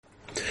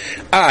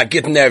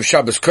Gittin Erev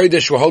Shabbos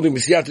Kodesh. We're holding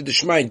B'siyata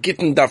D'Shmayin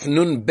Gittin Daf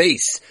Nun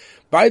Beis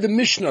by the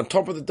Mishnah,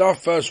 top of the Daf,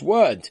 first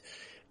word.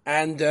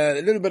 And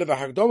a little bit of a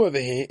Hagdom over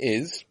here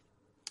is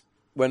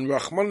when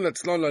Rahman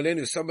Letzlon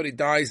Aleinu, somebody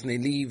dies and they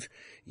leave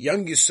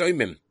young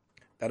Yisomim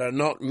that are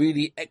not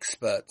really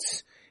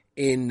experts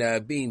in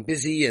being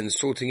busy and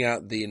sorting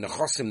out the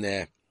Nechosim,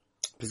 their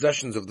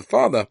possessions of the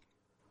father.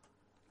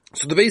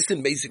 So the Beis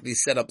Din basically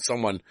set up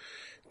someone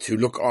to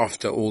look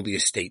after all the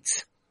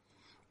estates.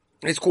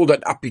 It's called an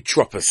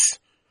apitropos.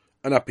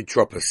 An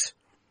apitropos.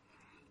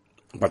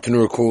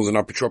 Batanura calls an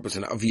apitropos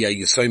an avia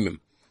yisomim.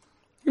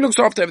 He looks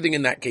after everything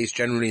in that case,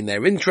 generally in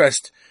their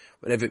interest,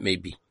 whatever it may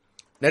be.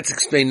 Let's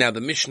explain now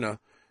the Mishnah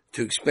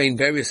to explain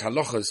various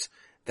halachas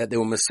that they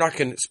were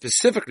masaken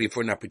specifically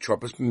for an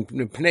apitropos,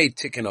 pnei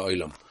tikkun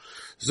ha'olam.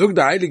 Zog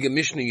da heilige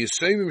Mishnah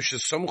yisomim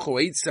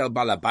shesomchu eitzel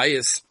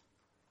balabayis.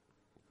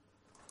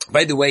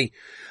 By the way,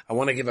 I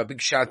want to give a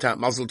big shout out,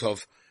 Mazel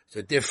Tov, to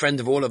a dear friend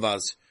of all of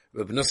us,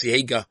 Rabbi Nossi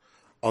Hager,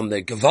 on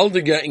the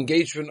gewaldige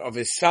engagement of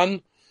his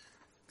son.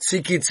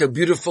 Tziki, it's so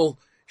beautiful.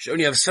 You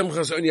only have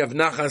simchas, only have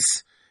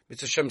nachas.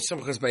 It's Hashem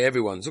simchas by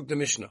everyone. Zuk the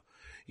Mishnah.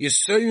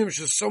 Yisomim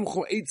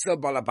shesomchu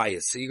eitzel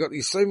balabayis. So you got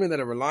Yisomim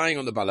that are relying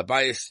on the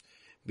balabayis,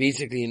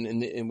 basically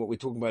in what we're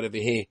talking about over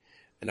here,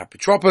 an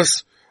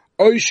apitropos.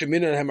 Or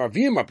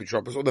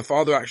the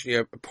father actually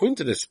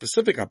appointed a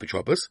specific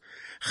apitropos.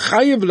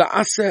 Chayev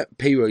la'aseh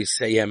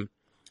peirosehem.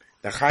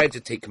 They're chayev to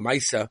take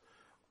maisa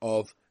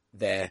of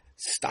their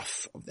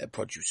stuff, of their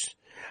produce.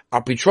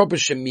 Apitropos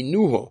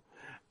sheminuho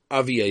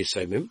avi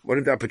yisomim. One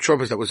of the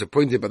apitropos that was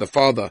appointed by the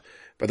father,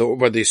 by the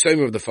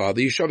yisomim of the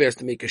father, Yishavi has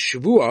to make a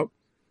shavua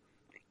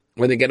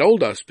when they get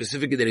older.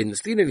 Specifically, they didn't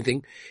steal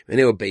anything when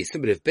they were Beis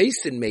Din. But if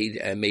Beis Din made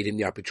him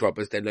the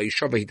apitropos, then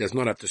Yishavi he does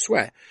not have to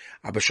swear.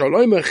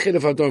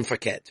 Don't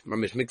forget.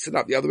 Mamish mix it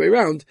up the other way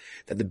around.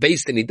 That the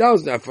Beis Din he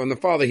does, now from the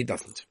father he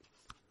doesn't.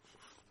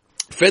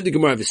 Fred the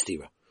Gemara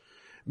Vestira.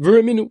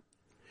 V'reminu.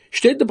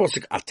 Steht the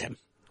posuk atem.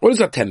 What does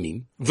atem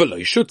mean? V'lo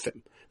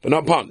shutfim. But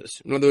not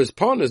partners. In other words,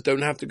 partners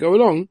don't have to go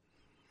along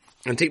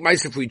and take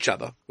ma'aser for each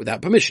other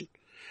without permission.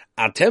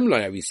 Atem lo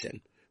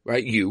yarisen.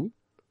 Right? You,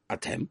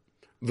 atem,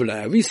 v'lo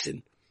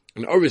yarisen.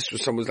 An oris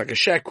was someone like a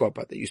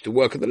sharecropper that used to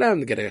work on the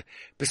land to get a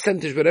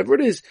percentage, whatever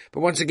it is.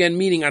 But once again,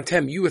 meaning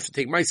atem, you have to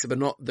take ma'aser, but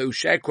not those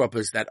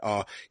sharecroppers that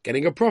are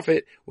getting a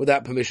profit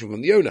without permission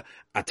from the owner.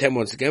 Atem,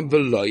 once again,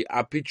 v'lo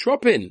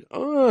apitropin.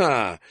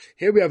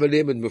 Here we have a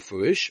limud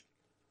mefurish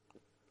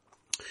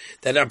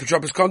that the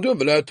apitropos can't do it.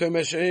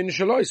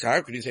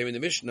 How could you say in the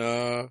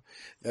Mishnah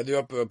that the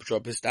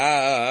apitropos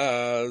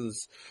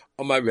does?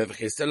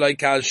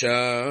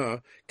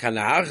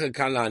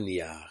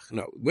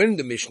 No, when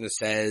the Mishnah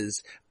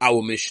says,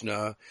 our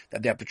Mishnah,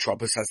 that the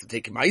apitropos has to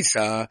take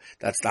maisa,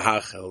 that's the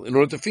hachel, in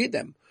order to feed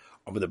them.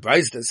 But the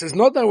Bryce that says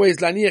not that way is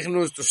laniach in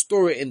order to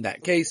store it in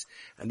that case,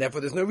 and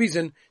therefore there's no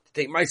reason to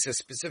take maisa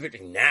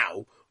specifically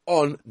now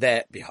on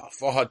their behalf.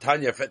 For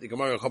Tanya, Fet the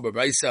Gemara Chobar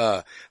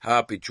Brisa,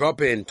 Happy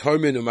Dropping,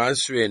 Tomin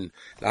Umasrin,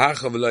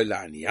 Lahacha V'Loi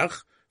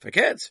La'aniach.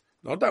 Forget,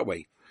 not that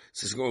way.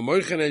 Says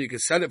you can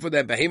sell it for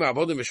their behema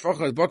avodim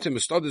mishvachas bottom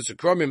mistadus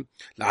akromim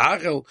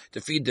lahachel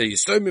to feed the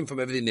yisomim from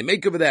everything they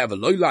make over there.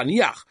 V'Loi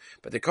La'aniach,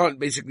 but they can't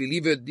basically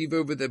leave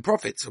over the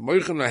profits. So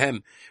moichin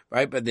lahem,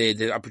 right? But the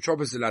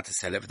apotropos is allowed to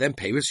sell it for them.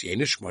 Payers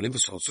yenish shmonim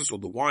v'solsos, all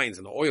the wines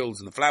and the oils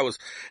and the flowers.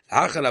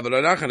 Lahachel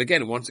V'Loi La'aniach,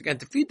 again, once again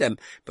to feed them,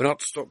 but not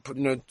to stop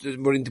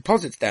putting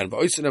deposits down.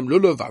 V'oisenem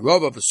lulav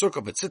v'arova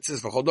v'sukkah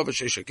v'tzitzis v'chodov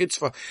v'sheisha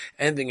kitzva.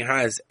 Anything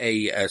has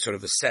a sort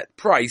of a set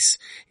price.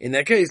 In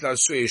that case,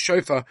 la'asuya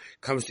shofar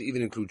comes to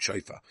even include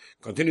shofar.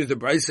 Continues the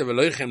Brisa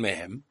v'loichen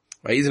mehem.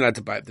 Right, he's allowed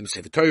to buy them.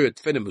 Say the Torah,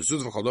 tefillin,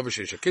 mezuzah, v'chol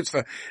sheisha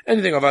kitzva.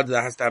 Anything of that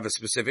has to have a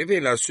specific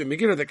thing. Now, so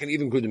Megillah that can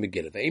even include the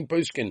Megillah. They ain't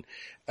posting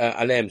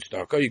aleim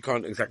tzedakah. You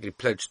can't exactly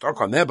pledge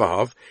stock on their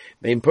behalf.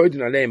 They impose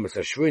an aleim as a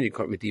shvuin. You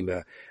can't redeem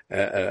a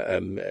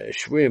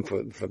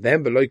shvuin for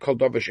them. But loy kol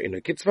dover she'ena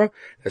kitzva.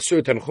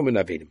 Asur tanchum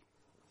avidim.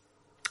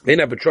 They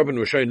have a trouble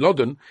in showing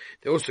Lodon.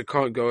 They also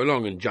can't go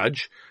along and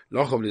judge.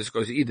 Lochov this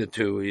goes either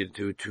to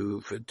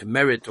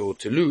merit or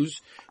to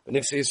lose. But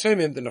next to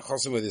Yisomim, then the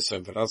Chosim with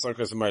Yisomim. For that's like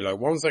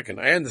 1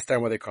 second. I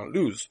understand why they can't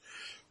lose,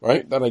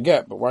 right? That I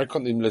get. But why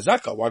can't they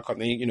lezaka? Why can't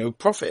they,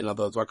 profit? In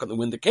other words, why can't they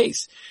win the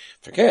case?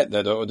 Forget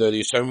that the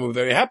Yisomim were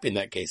very happy in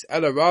that case.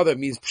 Ella rather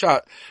means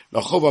pshat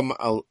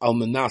Lochov al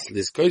manas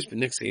this goes, but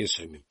next to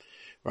Yisomim.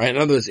 Right?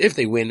 In other words, if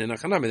they win in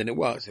Achanami, then it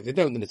works. If they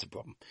don't, then it's a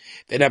problem.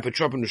 Then have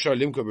Petropin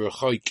Rishon Limko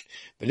B'Rechoik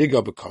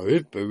B'Ligo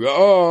B'Koriv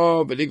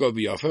B'Ligo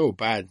B'Yafa or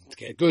bad to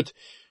get good.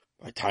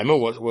 By timer,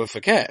 we'll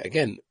forget.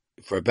 Again,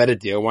 for a better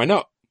deal, why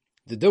not?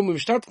 The dome will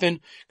start then,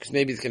 because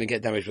maybe it's going to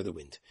get damaged with the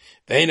wind.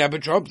 Vein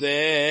abetrop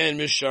then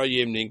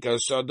Mishayim Ninka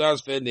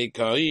Sodas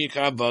V'Nika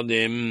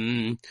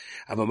Chavadim.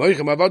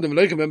 Avamoichem Avadim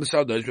Loichem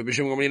Sodas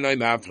B'Bishim Gomlin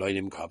Loim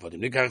Avloinim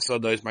Chavadim. Nikach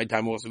Sodas. My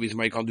time also the reason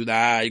why you can't do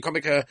that. You can't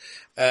make a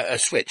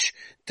switch.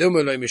 Dome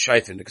Loim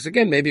Mishayfin, because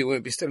again maybe it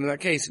won't be still in that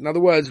case. In other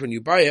words, when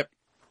you buy it,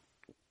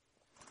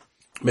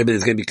 Maybe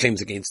there's going to be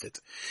claims against it.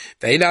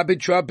 Even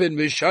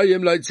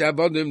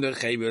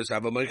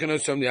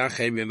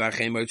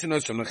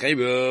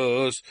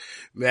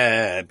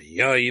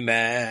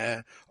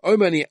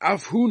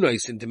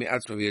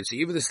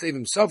the slave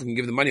himself can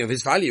give the money of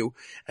his value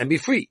and be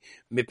free.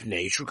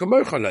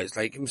 It's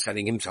like him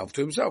selling himself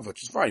to himself,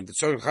 which is fine. But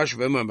they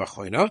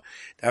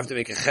have to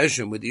make a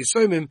cheshbon with the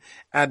Yisomim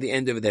at the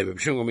end of the day.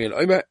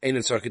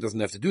 He doesn't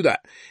have to do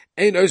that.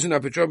 But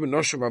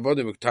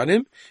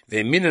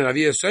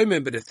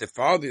if the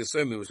father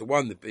Yisomim was the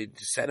one that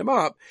set him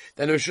up,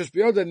 then it was just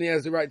beyond, and he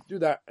has the right to do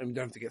that, and we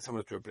don't have to get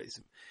someone to replace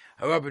him.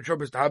 However,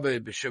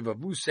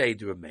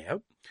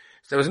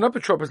 so there was an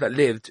apotropos that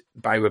lived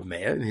by Reb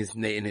Meir in his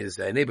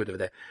neighborhood over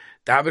there.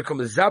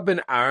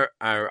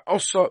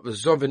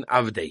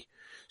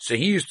 So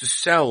he used to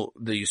sell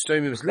the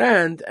Yisomim's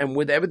land, and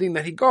with everything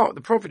that he got,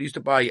 the prophet used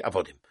to buy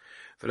avodim.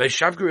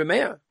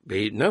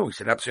 No, he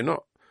said absolutely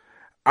not.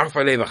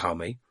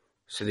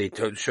 So they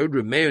showed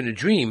Reb Meir in a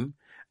dream.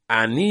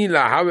 Ani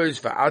laharos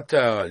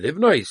va'ata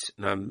livnois.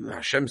 Now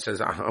Hashem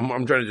says,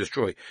 I'm trying to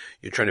destroy.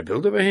 You're trying to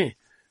build over here.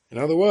 In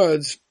other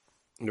words,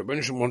 the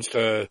Rebbeinu wants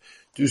to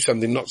do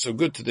something not so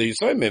good to the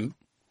Yisomim.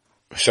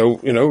 So,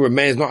 Reb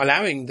Meir is not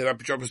allowing the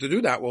apotropos to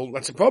do that. Well,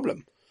 that's a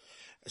problem.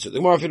 So the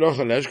Gemara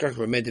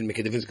Reb Meir didn't make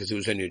a difference because it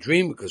was only a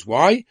dream. Because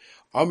why?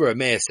 Reb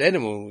Meir said,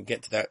 and we'll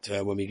get to that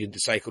when we get the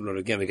cycle, not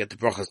again, we get the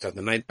brachas to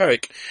the 9th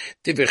parak.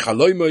 Tivir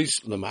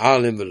chaloimos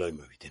l'ma'alim v'lo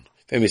moridin.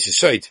 Famous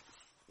Yisod.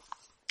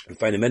 We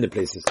find in many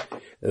places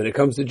that when it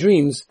comes to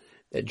dreams,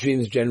 that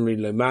dreams generally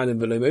lo ma'alim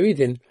v'lo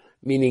moridin,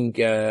 meaning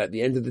at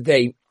the end of the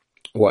day,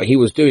 what he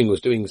was doing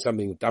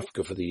something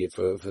dafka for the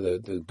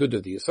good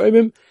of the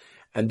Yisomim,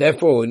 and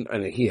therefore,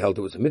 and he held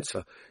it was a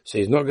mitzvah, so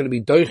he's not going to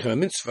be doicha a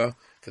mitzvah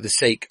for the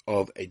sake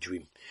of a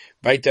dream.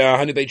 The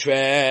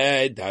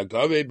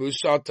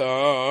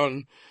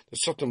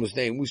Satan was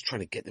there and was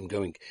trying to get them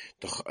going.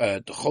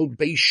 Very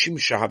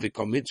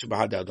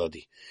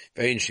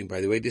interesting,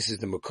 by the way. This is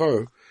the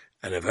Makor,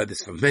 and I've heard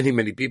this from many,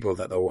 many people,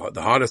 that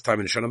the hardest time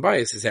in Shalom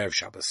Bayis is Erev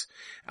Shabbos.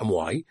 And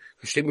why?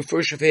 Look at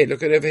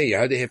over here. You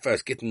heard it here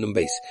first, Gittin and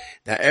base.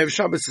 Now, Erev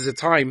Shabbos is a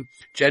time,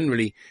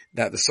 generally,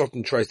 that the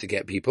Sultan tries to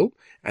get people.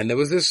 And there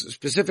was this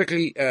specific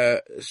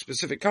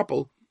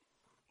couple,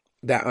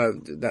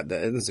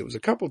 it was a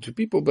couple, two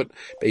people, but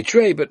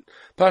Beitray, but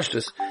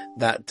Pashtus,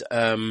 that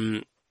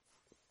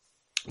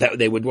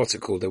they would, what's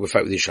it called? They would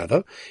fight with each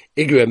other.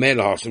 Igru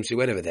Mela Hasim, so he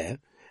went over there.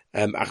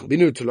 And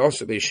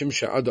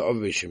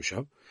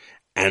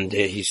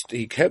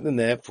he kept them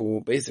there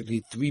for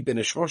basically 3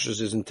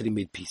 beneshvoshes until he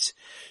made peace.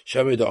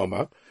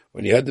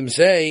 When he heard them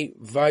say,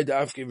 and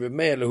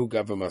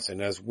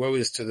as woe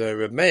is to the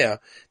Reb Meir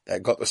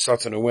that got the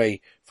Satan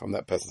away from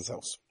that person's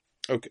house.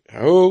 Okay.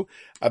 So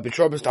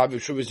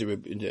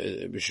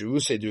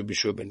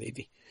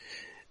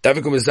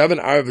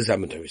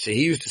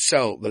he used to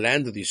sell the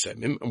land of the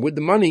Yisomim, and with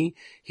the money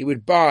he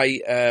would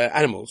buy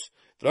animals.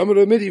 He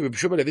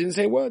didn't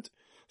say a word.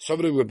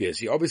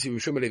 Obviously,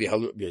 Rishon Levi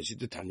held Rabbi Yossi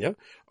to Tanya.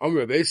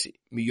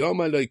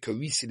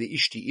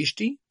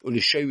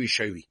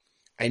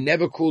 I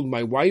never called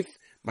my wife,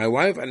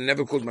 and I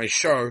never called my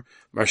shar.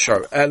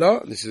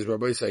 Ella, this is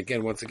Rabbi Yossi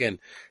again, once again.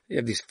 You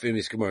have these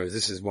famous Gemaras.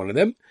 This is one of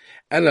them.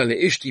 Ella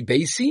le'ishti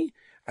beisi.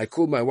 I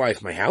called my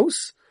wife my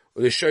house,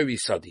 or le'shari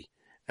sadi.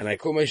 And I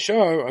call my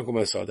shar, I call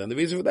my sada. And the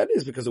reason for that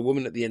is because a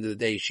woman at the end of the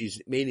day,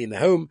 she's mainly in the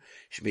home,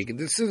 she's making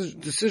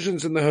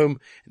decisions in the home,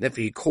 and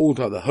therefore he called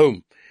her the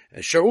home.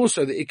 And shar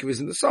also, the ikar is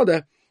in the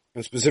sada,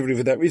 and specifically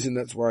for that reason,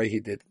 that's why he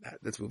did that.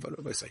 Let's move on,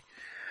 I say.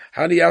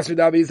 Right,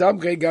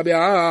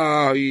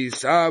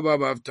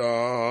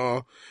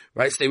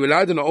 so they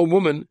relied on an old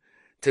woman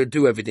to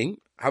do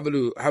everything.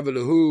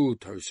 Havaluhu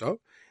torso.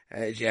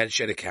 She had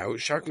a cow.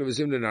 Shakla was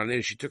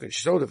and she took it.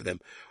 She sold it for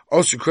them.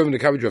 Also, the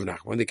cabbage of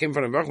Nach. When they came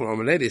from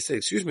Rachman, they said,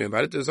 "Excuse me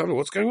about it.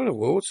 What's going on?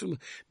 Well,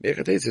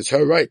 it's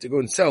her right to go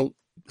and sell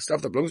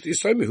stuff that belongs to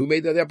Yisomim. Who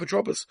made that the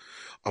apotropos?"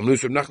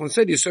 Amnus Reb Nachman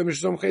said, "Yisomim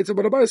shizom chayitza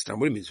balabais."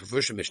 What it means for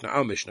first Mishnah,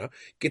 our Mishnah,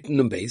 Gittin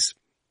and base.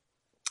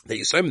 That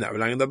Yisomim that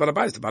relying on the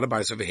balabais. The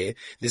balabais over here.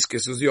 This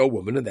case was the old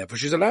woman, and therefore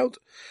she's allowed.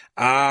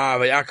 But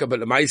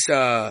the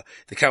Maisa,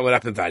 the cow went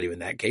up in value in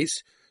that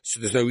case. So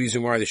there's no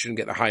reason why they shouldn't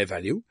get a higher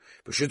value.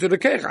 But should the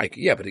keich,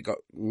 yeah, but it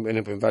went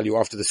up in value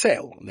after the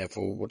sale, and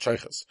therefore what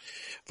shaychas.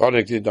 But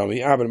they took the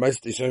money at the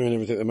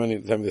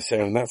time of the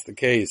sale, and that's the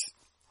case.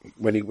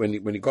 When he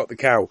got the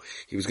cow,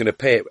 he was going to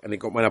pay it, and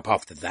it went up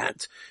after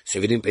that. So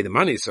if he didn't pay the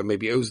money, so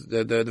maybe it was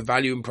the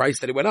value and price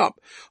that it went up.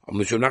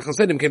 I'm sure Nachman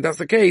said him, that's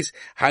the case.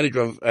 How did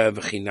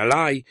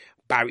V'chinalai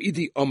Bar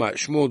Idi Omar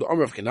Shmuel the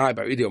Omar of Chinai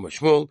Bar Idi Omar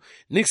Shmuel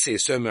Nixie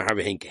Somer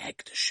Harahenke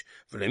Hektish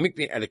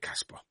V'lemikni Ele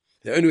Kaspa.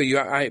 The only way you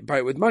buy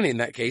it with money in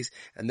that case,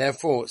 and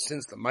therefore,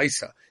 since the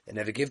Maisa, they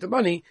never gave the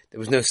money, there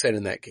was no sale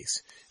in that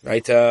case.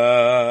 Right?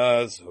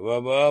 Right?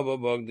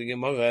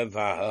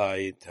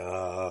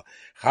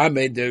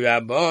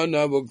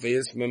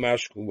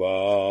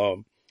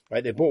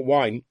 They bought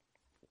wine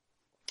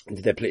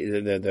into their place,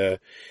 the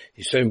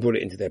Yisrael brought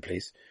it into their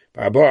place.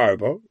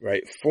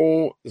 Right?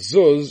 4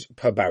 zuz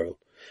per barrel.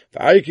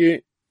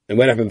 and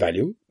went up in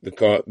value,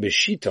 because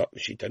Beshita,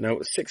 now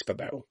it's 6 per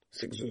barrel,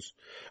 6 zuz.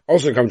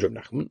 Also comes Rav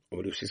Nachman,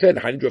 he said,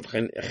 Hani Rav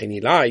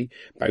Chenilai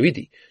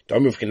Bariti,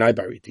 Dom Rav Chenilai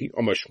Bariti,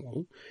 Omer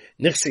Shmuel,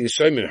 Nechse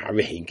Yisoyim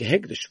Harehin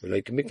Gehegdish,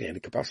 V'loi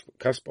Kemikne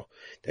Kaspa.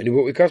 Then he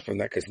brought with Kaspa in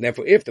that case. And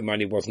therefore, if the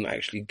money wasn't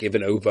actually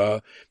given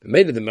over, but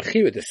made of the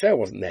Mechira, the sale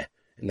wasn't there.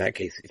 In that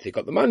case, if they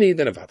got the money,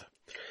 then Avada.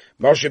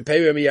 Moshe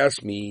Perim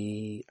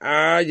Yasmi,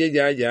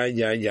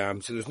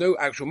 so there's no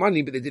actual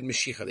money, but they did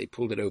Mashiach, they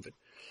pulled it over.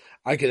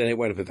 I could then it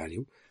went up in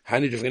value.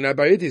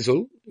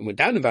 It went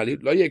down in value.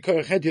 There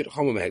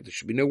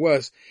should be no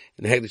worse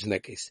than the Hegdish in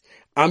that case.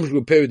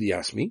 Amshru Perim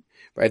Yasmi,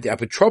 right? The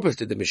Apotropos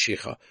did the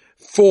Mashiach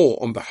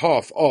for on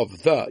behalf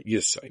of the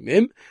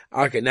Yisomim.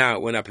 Okay, now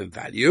it went up in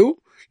value.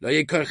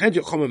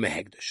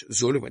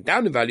 Zul went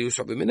down in value,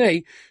 so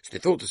they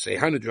thought to say,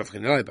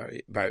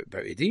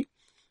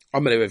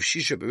 Amalei Rav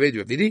Shisha Bered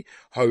Ravidi,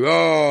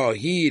 hurrah,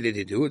 he let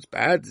it do, it's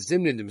bad,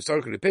 Zimlin, the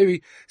historical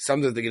peri,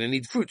 sometimes they're going to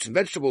need fruits and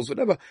vegetables,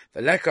 whatever,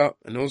 the leka,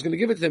 and no one's going to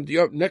give it to them, the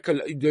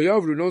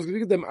yavru, no one's going to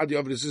give them, the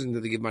yavru isn't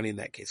that they give money in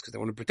that case, because they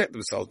want to protect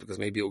themselves, because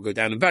maybe it will go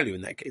down in value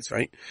in that case,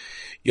 right?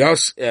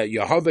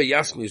 Yahava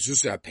Yasmi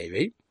Zusa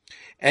Peri,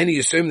 any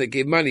Yisum that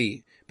gave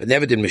money, but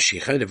never did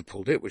Mashiach, never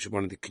pulled it, which is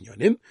one of the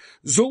kinyonim,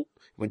 Zul,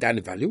 went down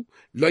in value.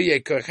 Lo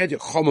yekar hegdish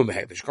chomam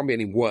hegdish. Can't be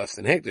any worse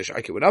than hegdish.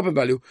 I went up in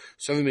value.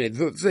 So we made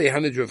say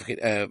 100 of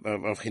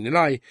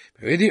chinelai.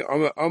 Beredi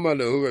Amar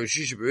lehu Rav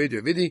Shisha beredi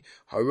Ravidi.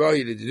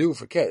 Harai ledu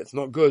forget. It's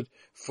not good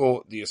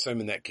for the Yisrael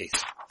in that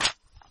case.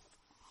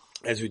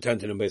 As we turn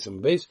to the base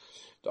on base.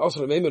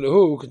 Also, the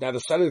lehu because now the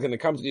seller is going to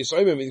come to the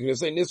Yisrael. He's going to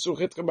say Nisu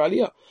chitcha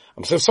b'aliyah.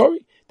 I'm so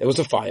sorry. There was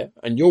a fire,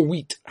 and your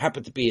wheat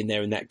happened to be in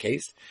there in that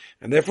case,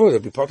 and therefore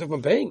there'll be part of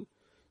them paying.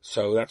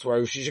 So that's why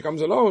Shisha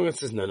comes along and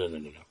says, no.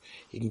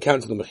 He can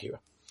cancel the Mechira.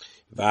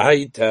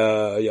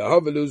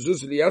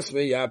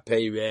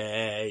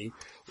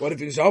 What if,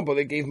 for example,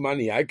 they gave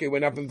money? I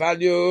went up in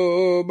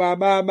value. And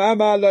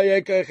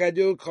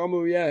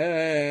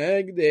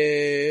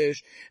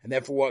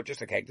therefore what?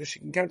 Just like Hekdesh, she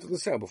can cancel the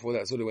sale before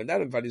that. So they went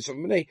down in value. So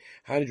Menei,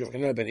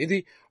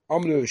 Amnu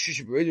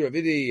Shisha Beredi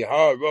Ravidi,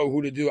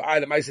 who to do?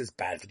 The mice is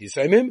bad for the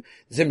Yisomim.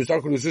 The same as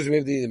Darko Lusus,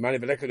 the money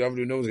of Eleka, the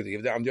Avlu, no one's going to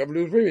give that. The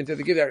Avlu is until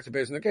they give the actual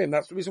person the game.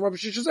 That's the reason why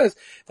Shisha says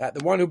that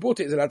the one who bought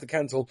it is allowed to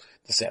cancel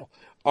the sale.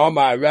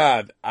 Amar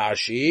Rav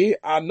Ashi,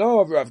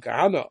 Anov Rav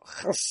Kahana,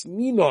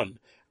 Chasminon,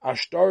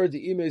 Ashtar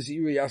the Ime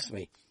Ziri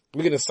Yasmi.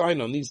 We're going to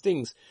sign on these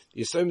things.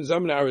 The Yisomim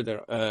Zaman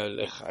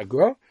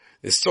Agra,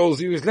 the soul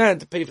Ziri's land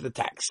to pay for the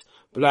tax.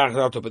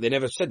 But they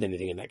never said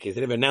anything in that case.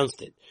 They never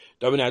announced it.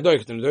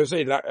 They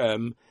say,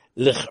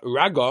 Lich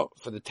raga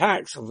for the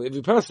tax of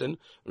every person,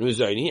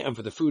 and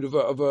for the food of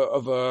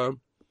a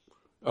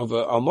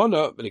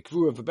almana, but a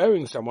kvu for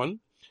burying someone.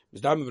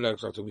 We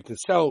can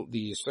sell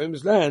the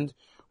Yisrael's land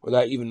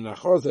without even an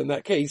achaza. In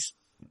that case,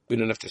 we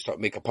don't have to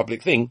make a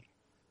public thing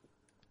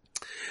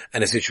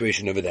and a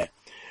situation over there.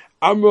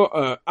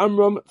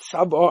 Amram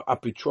Saba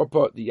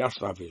Apitropa the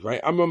Yasmavis,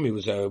 right? Amram, he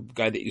was a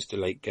guy that used to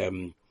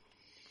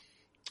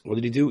what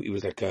did he do? He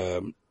was like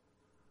some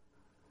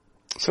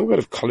kind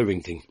of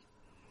colouring thing.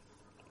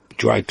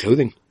 Dried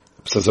clothing.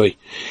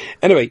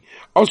 Anyway,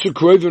 also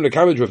Kurovim in the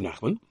carriage of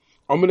Nachman.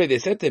 Amalei, they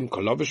said to him,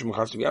 Kolavish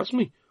Machasvi asked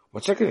me,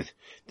 what's that?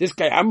 This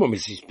guy Amram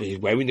he's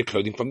wearing the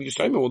clothing from the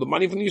Yisrael, all the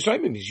money from the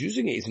Yisrael, he's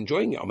using it, he's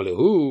enjoying it. Amalei,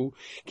 who?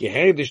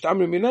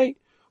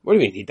 What do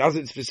you mean? He does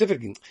it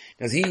specifically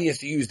because he has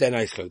to use their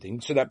nice clothing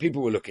so that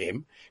people will look at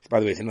him. By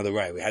the way, it's another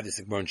way. We had this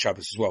in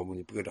Shabbos as well. When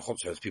you go to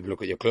hot house, people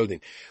look at your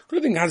clothing.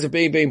 Clothing has a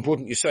very, very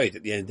important yesod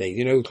at the end of the day.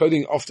 You know,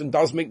 clothing often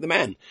does make the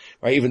man,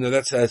 right? Even though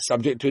that's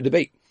subject to a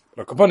debate.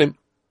 Look upon him.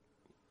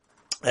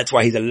 That's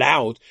why he's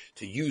allowed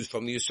to use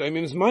from the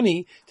Yisomim's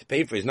money to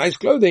pay for his nice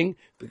clothing,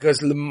 because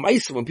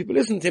l'maisa, when people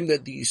listen to him,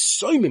 that the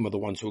Yisomim are the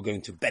ones who are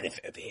going to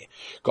benefit over here.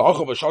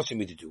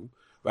 To do.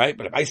 Right?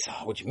 But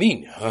Abaisa, what do you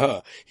mean?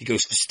 He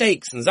goes for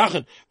steaks and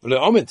Zachen, and then,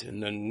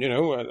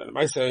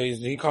 Abaisa,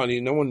 he can't,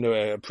 no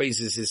one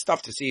praises his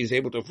stuff to see he's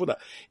able to afford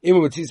that.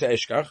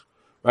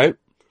 Right?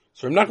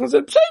 So Nachman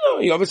said,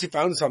 he obviously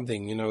found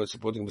something,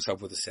 supporting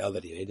himself with the sale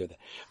that he made with it.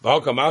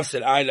 V'hakam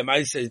said,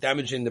 Lamaisa is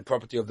damaging the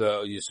property of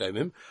the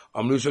Yisomim.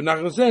 Amlusha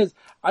Nachman says,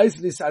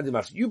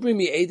 you bring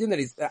me Aiden,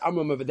 that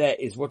Amram over there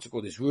is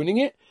is ruining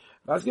it.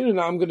 Now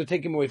I'm going to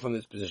take him away from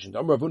this position.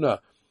 Amravuna,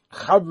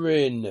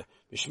 Chavrin,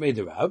 Mishmei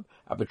the Rab,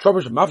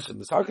 Abatropas the Mavsid,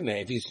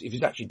 if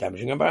he's actually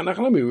damaging him,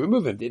 we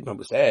remove him. The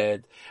Imam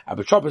said,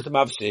 Abatropas the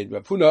Mavsid,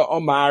 Rapuna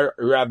Omar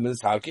Rab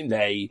Misalkin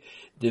Lay,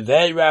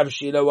 Devei Rab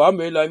Shilo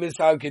Amir Lai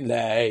Misalkin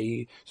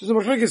Lay. So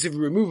much like if we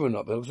remove him or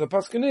not, but the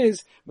Paskin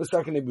is,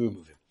 Misalkin Lay, we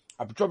remove him.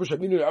 My time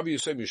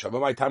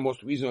was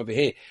the reason over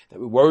here that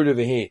we're worried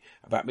over here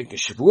about making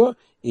shavua.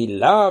 He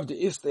loved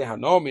if the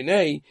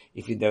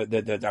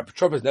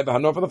apotropos never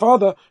hanor for the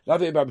father,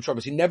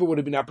 he never would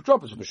have been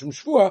apotropos.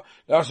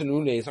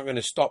 He's not going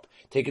to stop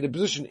taking a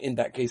position in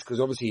that case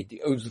because obviously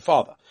he owes the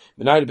father.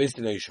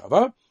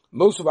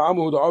 Most of our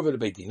Amu the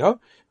Beitina,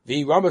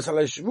 The Ramas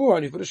Alei Shavua,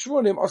 and you put a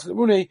Shavua name, Asal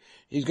Mune,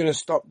 he's going to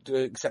stop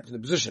accepting the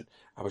position.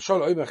 My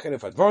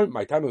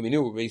time when we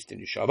knew we were raised in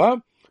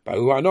Yeshava, but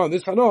who I know,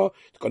 this I know,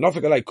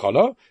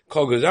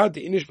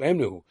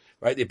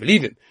 right? They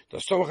believe him.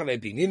 Based on the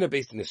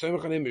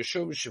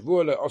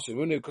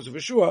because of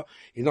Yeshua,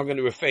 he's not going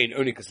to refrain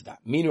only because of that.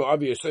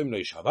 If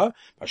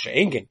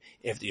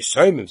the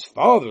Yisrael's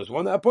father was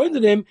one that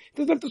appointed him, he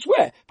doesn't have to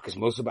swear, because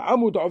most of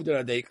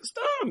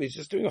he's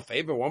just doing a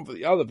favor one for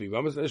the other. And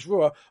then he's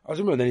going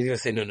to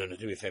say, no,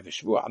 do me a favor,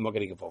 Shavua, I'm not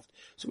getting involved.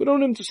 So we don't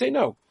want him to say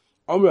no.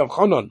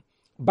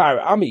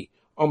 Bar Ami,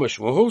 we pass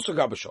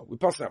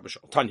that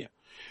Bashal, Tanya.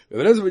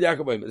 Both of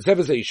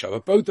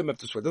them have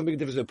to swear. Doesn't make a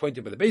difference if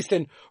appointed by the Beis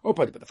Din or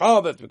appointed by the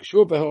father. To make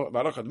sure, we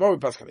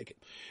pass Chalikim.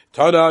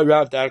 Tada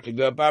Rav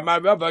Darkli Bar my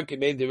Rava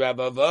came the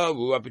Rabba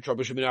who are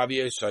Petrobus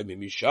Sheminavi so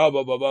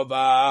Mishaba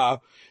Baba.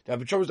 The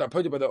Petrobus are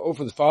appointed by the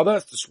orphan's father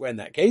to swear in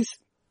that case.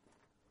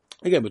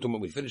 Again, we're talking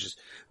about when we finish this.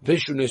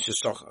 Vishunus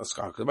because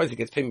the he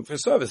gets payment for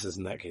his services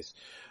in that case.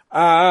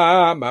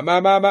 And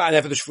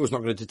therefore the shvu is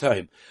not going to deter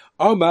him.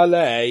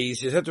 He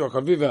said to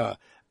Akaviva,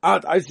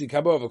 did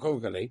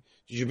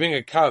you bring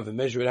a kav and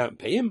measure it out and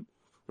pay him?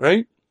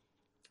 Right?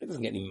 He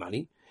doesn't get any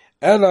money.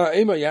 Ella,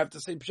 you have to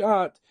say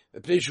pshat.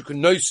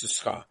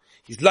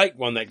 He's like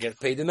one that gets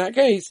paid in that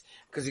case,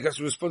 because he got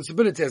some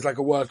responsibility as like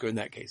a worker in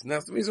that case. And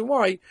that's the reason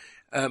why,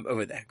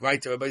 over there.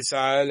 Right, everybody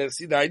say, let's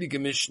see the Heilige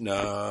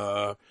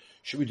Mishnah.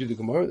 Should we do the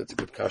Gemara? That's a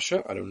good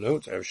kasha. I don't know.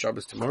 It's Erev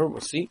Shabbos tomorrow.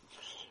 We'll see.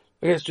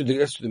 Okay, let's do the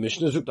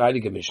Mishnah. Zuk the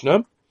Heilige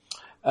Mishnah.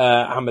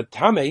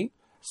 Hamatame,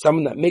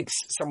 someone that makes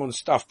someone's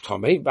stuff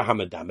tame,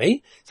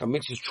 Bahamadame, someone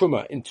makes his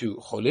truma into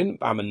cholin,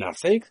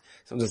 Bahamanasek,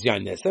 someone does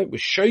yain nesek,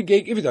 with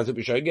shoygeg, if he does it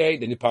with shoygeg,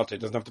 then the party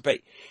doesn't have to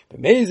pay.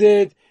 But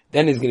mezid,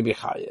 then he's going to be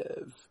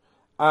chayev.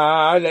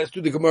 Let's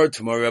do the Gemara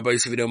tomorrow, but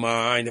if you don't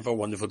mind, have a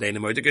wonderful day in the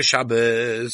Moed Shabbos.